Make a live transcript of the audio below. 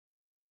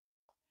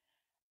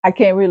I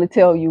can't really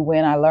tell you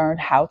when I learned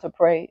how to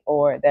pray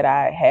or that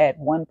I had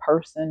one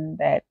person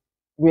that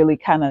really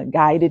kind of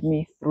guided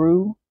me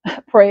through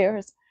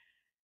prayers,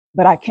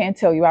 but I can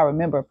tell you I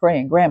remember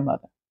praying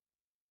grandmother.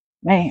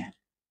 Man,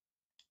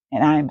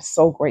 and I am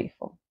so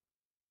grateful.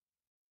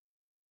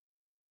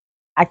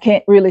 I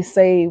can't really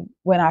say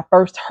when I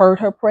first heard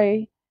her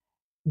pray,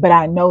 but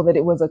I know that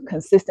it was a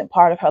consistent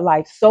part of her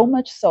life, so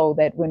much so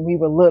that when we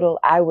were little,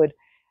 I would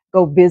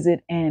go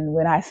visit. And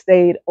when I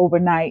stayed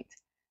overnight,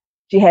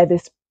 she had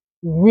this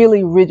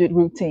really rigid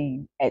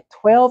routine. At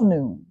 12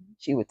 noon,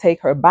 she would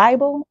take her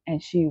Bible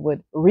and she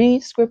would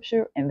read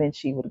scripture, and then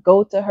she would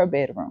go to her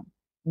bedroom,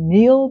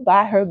 kneel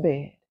by her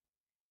bed,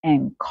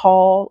 and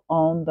call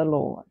on the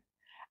Lord.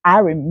 I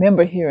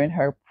remember hearing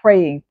her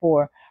praying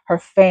for her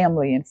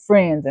family and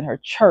friends and her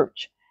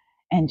church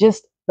and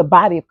just the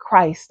body of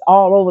Christ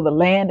all over the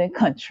land and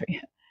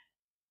country.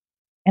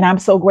 And I'm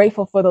so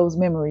grateful for those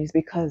memories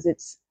because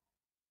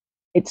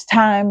it's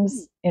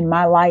times in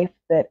my life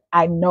that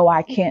I know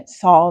I can't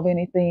solve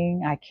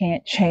anything, I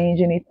can't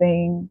change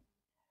anything,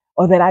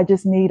 or that I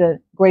just need a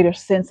greater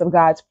sense of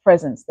God's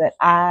presence that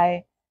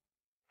I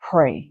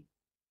pray.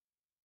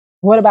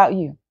 What about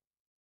you?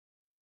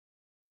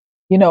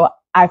 You know,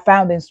 I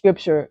found in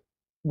scripture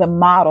the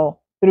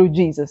model through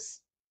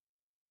Jesus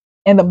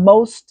in the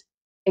most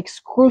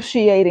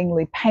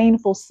excruciatingly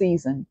painful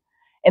season,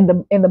 in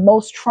the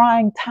most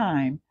trying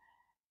time.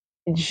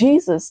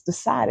 Jesus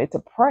decided to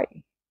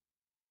pray.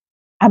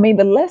 I mean,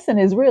 the lesson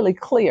is really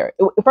clear.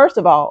 First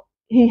of all,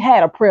 he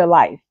had a prayer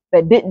life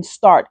that didn't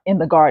start in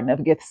the Garden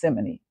of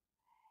Gethsemane.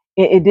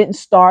 It didn't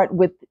start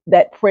with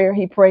that prayer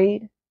he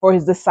prayed for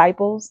his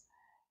disciples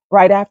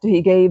right after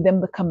he gave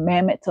them the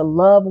commandment to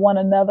love one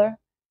another.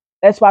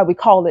 That's why we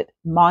call it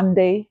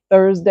Maundy,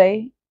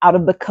 Thursday, out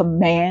of the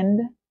command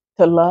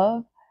to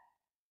love.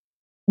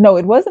 No,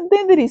 it wasn't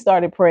then that he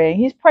started praying.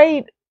 He's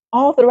prayed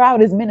all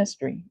throughout his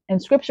ministry.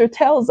 And scripture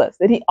tells us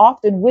that he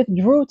often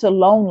withdrew to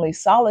lonely,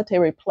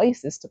 solitary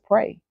places to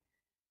pray.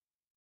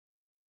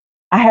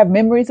 I have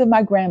memories of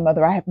my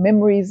grandmother. I have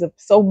memories of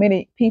so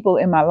many people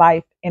in my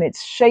life, and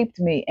it's shaped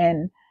me.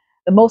 And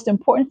the most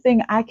important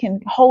thing I can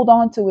hold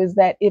on to is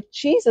that if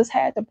Jesus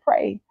had to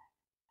pray,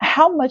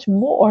 how much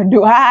more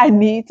do I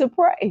need to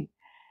pray?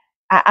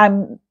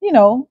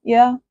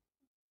 Yeah,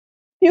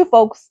 few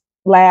folks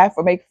laugh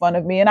or make fun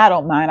of me, and I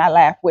don't mind. I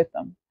laugh with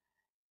them.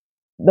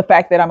 The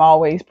fact that I'm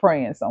always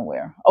praying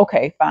somewhere.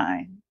 Okay,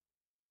 fine.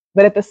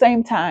 But at the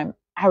same time,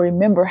 I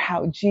remember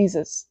how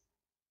Jesus,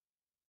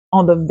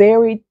 on the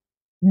very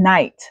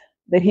night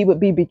that he would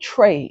be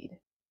betrayed,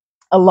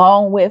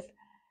 along with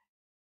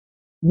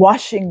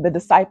washing the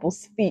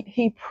disciples' feet,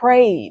 he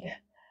prayed.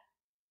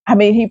 I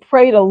mean, he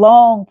prayed a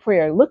long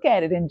prayer. Look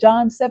at it in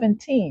John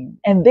 17.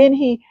 And then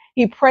he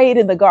prayed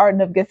in the Garden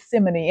of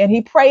Gethsemane, and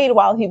he prayed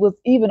while he was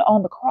even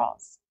on the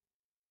cross.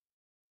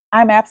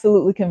 I'm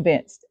absolutely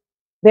convinced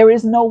there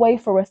is no way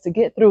for us to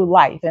get through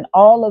life and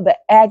all of the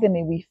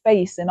agony we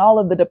face and all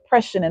of the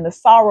depression and the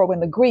sorrow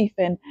and the grief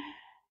and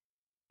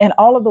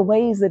all of the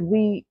ways that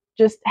we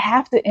just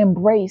have to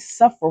embrace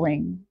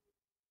suffering.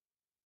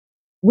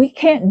 We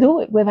can't do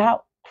it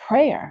without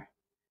prayer.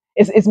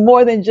 It's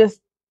more than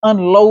just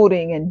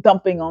unloading and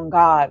dumping on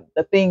God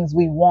the things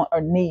we want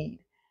or need.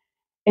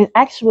 It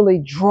actually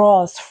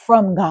draws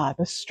from God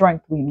the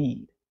strength we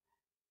need.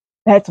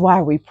 That's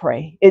why we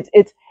pray.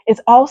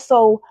 It's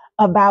also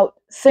about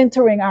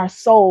centering our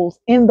souls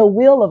in the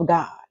will of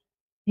God.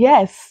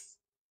 Yes,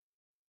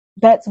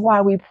 that's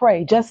why we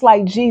pray. Just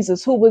like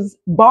Jesus, who was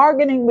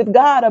bargaining with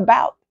God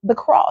about the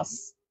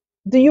cross.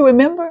 Do you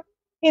remember?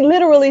 He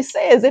literally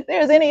says, if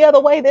there's any other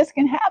way this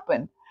can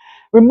happen,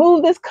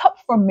 remove this cup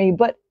from me,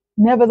 but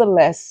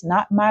nevertheless,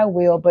 not my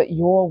will, but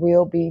your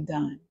will be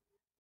done.